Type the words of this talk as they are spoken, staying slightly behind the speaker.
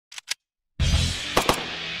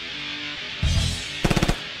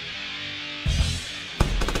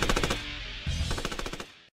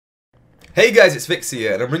Hey guys, it's Vix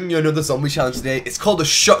here, and I'm bringing you another zombie challenge today. It's called a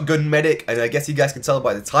Shotgun Medic, and I guess you guys can tell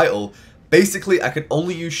by the title. Basically, I can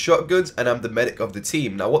only use shotguns, and I'm the medic of the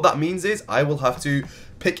team. Now, what that means is, I will have to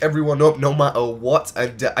pick everyone up no matter what,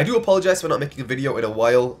 and I do apologize for not making a video in a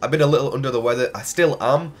while. I've been a little under the weather. I still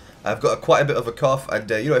am. I've got quite a bit of a cough, and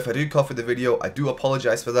you know, if I do cough in the video, I do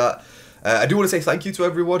apologize for that. I do want to say thank you to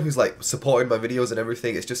everyone who's like supporting my videos and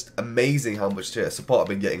everything. It's just amazing how much support I've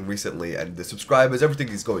been getting recently, and the subscribers, everything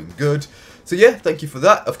is going good. So yeah, thank you for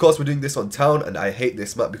that. Of course, we're doing this on town, and I hate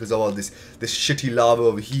this map because of all this shitty lava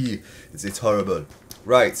over here. It's horrible.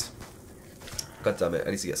 Right. God damn it,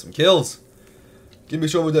 I need to get some kills. Give me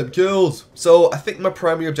some of them kills. So I think my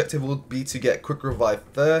primary objective will be to get quick revive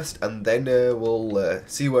first, and then we'll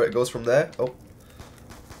see where it goes from there. Oh.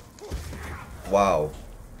 Wow.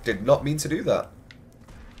 Did not mean to do that.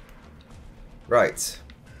 Right.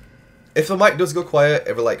 If the mic does go quiet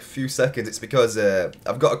every like few seconds, it's because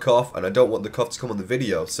I've got a cough and I don't want the cough to come on the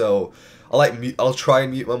video. So I'll try and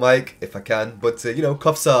mute my mic if I can. But you know,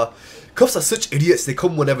 coughs are such idiots. They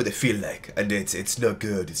come whenever they feel like, and it's not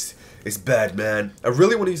good. It's bad, man. I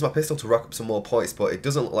really want to use my pistol to rack up some more points, but it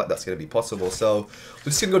doesn't look like that's going to be possible. So we're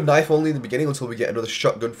just going to go knife only in the beginning until we get another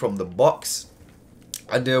shotgun from the box.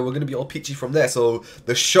 And we're going to be all peachy from there. So,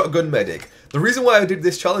 the Shotgun Medic. The reason why I did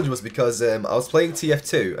this challenge was because I was playing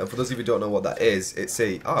TF2. And for those of you who don't know what that is, it's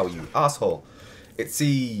a... Oh, you asshole. It's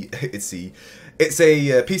a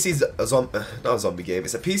not a zombie game.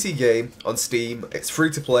 It's a PC game on Steam. It's free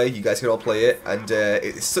to play. You guys can all play it. And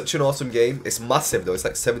it's such an awesome game. It's massive though. It's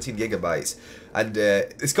like 17 gigabytes. And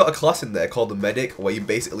it's got a class in there called the Medic, where you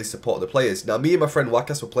basically support the players. Now, me and my friend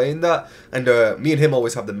Wakas were playing that, and me and him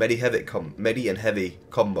always have the Medi and Heavy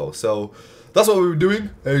combo. So that's what we were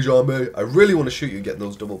doing. Hey, Jamie, I really want to shoot you and get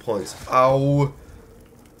those double points. Ow!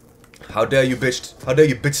 How dare you, bitch? How dare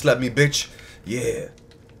you, bitch slap me, bitch? Yeah.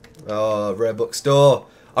 Oh, Rare Book Store.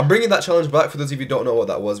 I'm bringing that challenge back for those of you who don't know what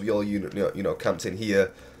that was. We all, you know, camped in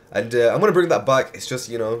here. And I'm going to bring that back. It's just,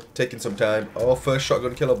 you know, taking some time. Oh, first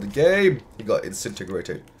shotgun kill of the game. He got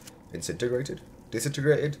disintegrated.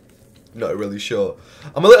 Disintegrated? Not really sure.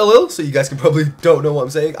 I'm a little ill, so you guys can probably don't know what I'm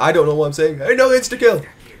saying. I don't know what I'm saying. Hey, no, insta-kill.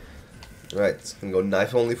 Right, I'm going to go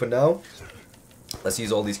knife only for now. Let's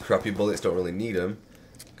use all these crappy bullets. Don't really need them,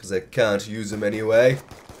 because I can't use them anyway.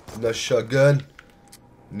 No shotgun.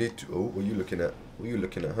 Need to... Oh, what are you looking at? What are you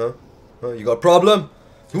looking at, huh? Huh? You got a problem?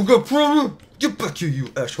 You got a problem? Get back here, you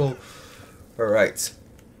asshole. Alright.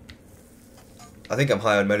 I think I'm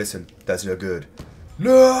high on medicine. That's no good.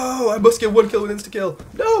 No! I must get one kill with insta-kill.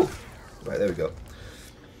 No! Right, there we go.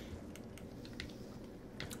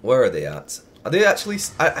 Where are they at? Are they actually...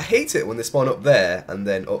 I hate it when they spawn up there and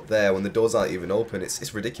then up there when the doors aren't even open.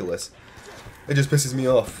 It's ridiculous. It just pisses me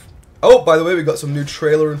off. Oh, by the way, we got some new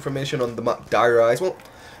trailer information on the map Dire Eyes. Well,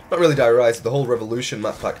 not really Dire Eyes, the whole Revolution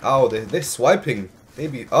map pack. Oh, they're swiping.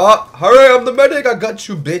 Maybe. Oh, hurry, I'm the medic. I got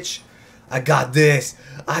you, bitch. I got this.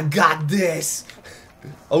 I got this.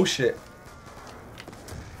 Oh, shit.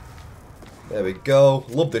 There we go.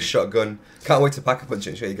 Love this shotgun. Can't wait to pack a punch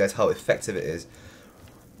and show you guys how effective it is.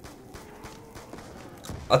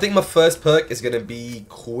 I think my first perk is going to be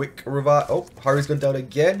quick revive. Oh, Harry's gone down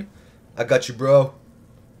again. I got you, bro.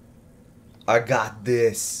 I got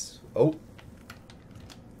this. Oh.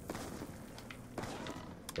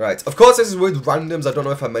 Right. Of course, this is with randoms. I don't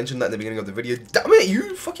know if I mentioned that in the beginning of the video. Damn it,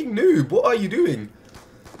 you fucking noob. What are you doing?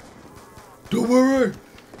 Don't worry.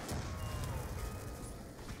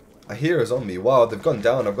 I hear a zombie. Wow, they've gone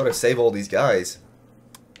down. I've got to save all these guys.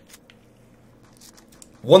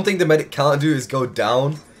 One thing the medic can't do is go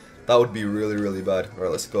down. That would be really, really bad.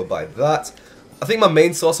 Alright, let's go buy that. I think my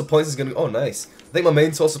main source of points is going to... Oh, nice. I think my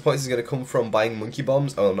main source of points is going to come from buying monkey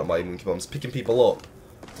bombs. Oh, not buying monkey bombs. Picking people up.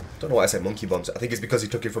 Don't know why I said monkey bombs. I think it's because he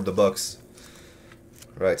took it from the box.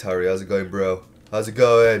 Right, Harry, how's it going, bro? How's it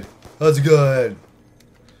going? How's it going?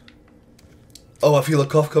 Oh, I feel a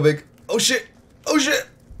cough coming. Oh, shit. Oh, shit.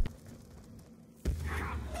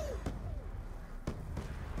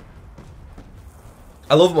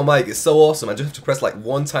 I love my mic. It's so awesome. I just have to press like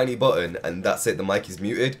one tiny button and that's it. The mic is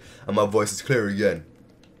muted and my voice is clear again.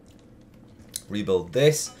 Rebuild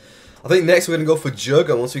this. I think next we're going to go for Jug,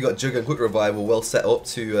 and once we got Jug and Quick Revive, we're well set up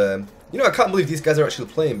to, you know, I can't believe these guys are actually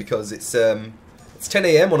playing because it's 10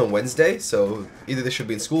 AM on a Wednesday, so either they should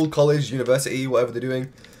be in school, college, university, whatever they're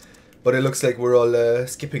doing, but it looks like we're all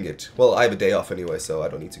skipping it. Well, I have a day off anyway, so I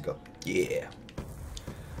don't need to go. Yeah.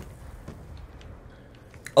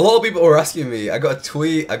 A lot of people were asking me. I got a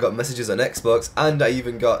tweet, I got messages on Xbox, and I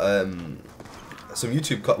even got some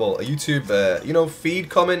YouTube, a YouTube, you know, feed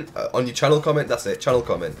comment on your channel comment. That's it, channel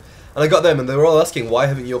comment. And I got them, and they were all asking, why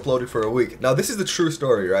haven't you uploaded for a week? Now, this is the true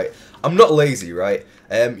story, right? I'm not lazy, right?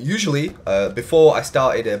 Usually, before I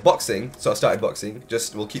started boxing, so I started boxing,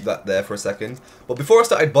 we'll keep that there for a second. But before I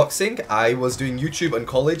started boxing, I was doing YouTube and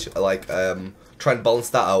college, like, try and balance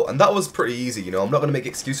that out. And that was pretty easy, you know, I'm not going to make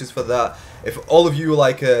excuses for that. If all of you are,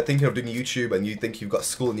 like, thinking of doing YouTube and you think you've got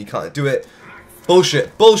school and you can't do it,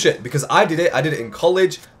 bullshit, bullshit, because I did it in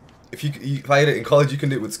college. If I did it in college, you can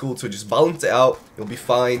do it with school, so just balance it out, you'll be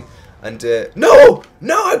fine. And, no!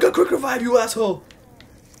 No, I got quick revive, you asshole!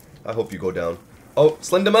 I hope you go down. Oh,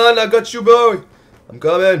 Slenderman, I got you, boy! I'm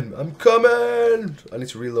coming! I'm coming! I need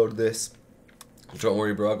to reload this. Don't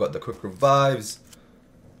worry, bro, I got the quick revives.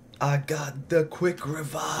 I got the quick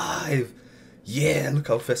revive! Yeah, look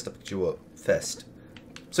how fast I picked you up. Fast.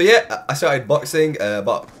 So yeah, I started boxing,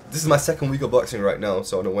 this is my second week of boxing right now,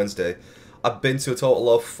 so on a Wednesday. I've been to a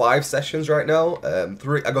total of 5 sessions right now.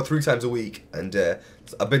 I go 3 times a week, and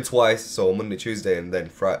I've been twice, so Monday, Tuesday, and then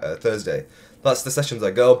Thursday. That's the sessions I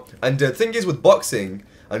go. And the thing is, with boxing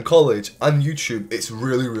and college and YouTube, it's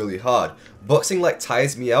really, really hard. Boxing like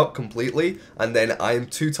tires me out completely, and then I'm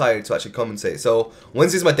too tired to actually commentate. So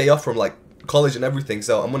Wednesday's my day off from like college and everything,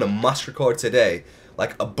 so I'm gonna mass record today,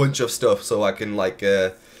 like a bunch of stuff, so I can like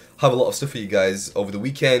have a lot of stuff for you guys over the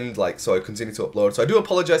weekend, like, so I continue to upload. So I do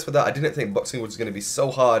apologize for that. I didn't think boxing was going to be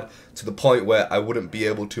so hard to the point where I wouldn't be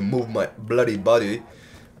able to move my bloody body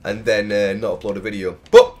and then not upload a video.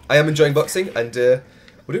 But I am enjoying boxing, and we're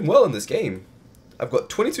doing well in this game. I've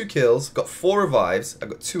got 22 kills, got 4 revives, I've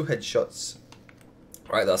got 2 headshots.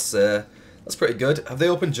 Right, that's pretty good. Have they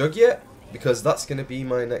opened Jug yet? Because that's going to be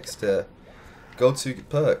my next go-to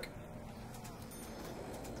perk.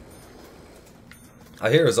 I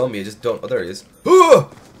hear a zombie, I just don't... Oh, there he is. Oh!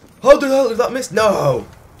 How the hell did that miss? No!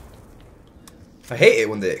 I hate it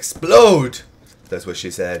when they explode! That's what she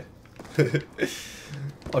said.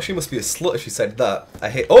 Oh, she must be a slut if she said that. I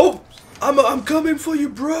hate... Oh! I'm coming for you,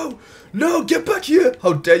 bro! No, get back here!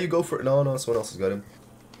 How dare you go for it? No, someone else has got him.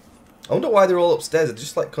 I wonder why they're all upstairs. They're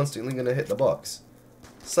just, like, constantly gonna hit the box.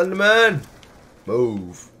 Slenderman!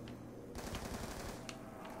 Move.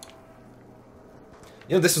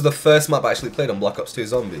 You know, this was the first map I actually played on Black Ops 2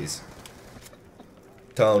 Zombies.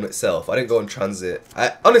 Town itself. I didn't go on transit.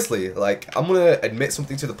 Honestly, like, I'm gonna admit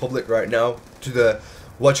something to the public right now. To the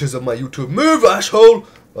watchers of my YouTube. Move, asshole!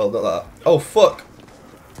 Well, not that. Oh, fuck.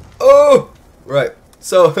 Oh! Right.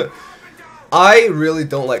 So, I really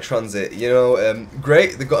don't like transit. You know,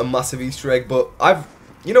 great, they've got a massive Easter egg, but I've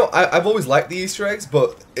always liked the Easter eggs,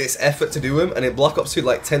 but it's effort to do them, and in Black Ops 2,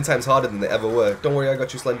 like, 10 times harder than they ever were. Don't worry, I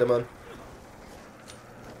got you, Slenderman.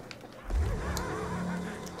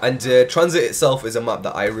 And transit itself is a map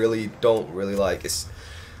that I really don't like.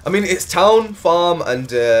 I mean, it's town, farm, and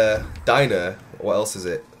diner. What else is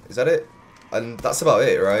it? Is that it? And that's about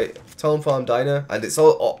it, right? Town, farm, diner, and it's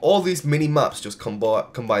all these mini maps just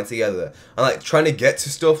combined together. And like trying to get to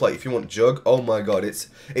stuff, like if you want Jug, oh my god,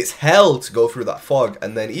 it's hell to go through that fog.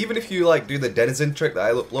 And then even if you like do the denizen trick that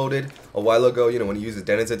I uploaded a while ago, you know, when you use the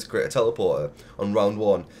denizen to create a teleporter on round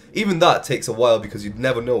 1, even that takes a while because you'd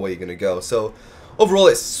never know where you're gonna go. So overall,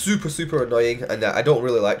 it's super annoying, and I don't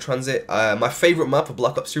really like transit. My favorite map of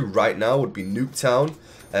Black Ops 2 right now would be Nuketown.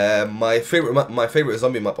 My favorite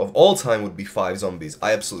zombie map of all time would be 5 Zombies.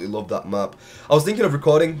 I absolutely love that map. I was thinking of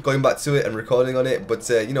going back to it and recording on it, but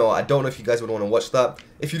you know, I don't know if you guys would want to watch that.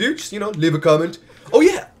 If you do, just, you know, leave a comment. Oh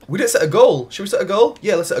yeah, we didn't set a goal. Should we set a goal?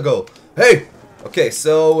 Yeah, let's set a goal. Hey! Okay,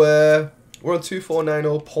 so we're on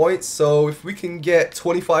 2490 points, so if we can get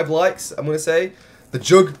 25 likes, I'm gonna say. The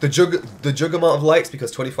jug amount of likes,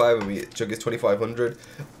 because 25 and Jug is 2500.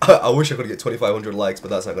 I wish I could get 2500 likes, but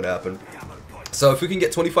that's not gonna happen. So if we can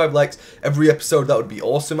get 25 likes every episode, that would be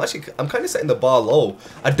awesome. Actually, I'm kind of setting the bar low.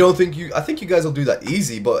 I think you guys will do that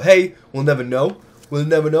easy, but hey, we'll never know. We'll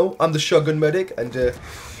never know. I'm the shotgun medic, and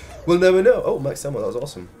we'll never know. Oh, max ammo, that was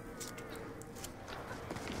awesome.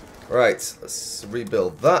 Right, let's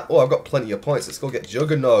rebuild that. Oh, I've got plenty of points. Let's go get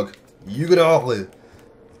Juggernog. Juggernog.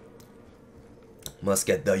 Must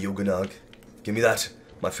get the Juggernog. Give me that.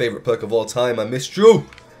 My favorite perk of all time. I missed you.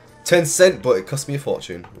 10 cents, but it cost me a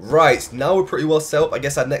fortune. Right, now we're pretty well set up. I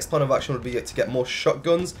guess our next plan of action would be to get more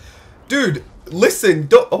shotguns. Dude, listen,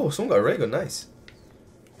 don't... Oh, someone got a ray gun, nice.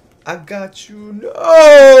 I got you,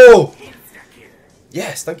 no!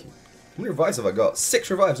 Yes, thank you. How many revives have I got?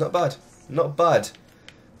 6 revives, not bad. Not bad.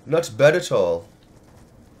 Not bad at all.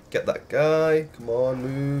 Get that guy, come on,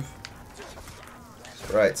 move.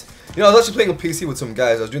 Right. You know, I was actually playing on PC with some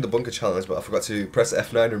guys. I was doing the bunker challenge, but I forgot to press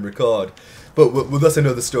F9 and record. But well, that's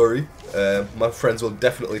another story. My friends will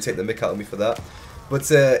definitely take the mick out of me for that. But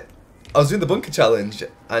I was doing the bunker challenge,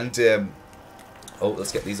 and oh,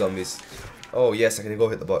 let's get these zombies. Oh yes, I can go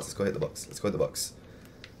hit the box. Let's go hit the box. Let's go hit the box.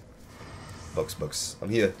 Box. I'm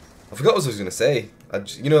here. I forgot what I was gonna say. I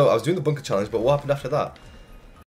was doing the bunker challenge, but what happened after that?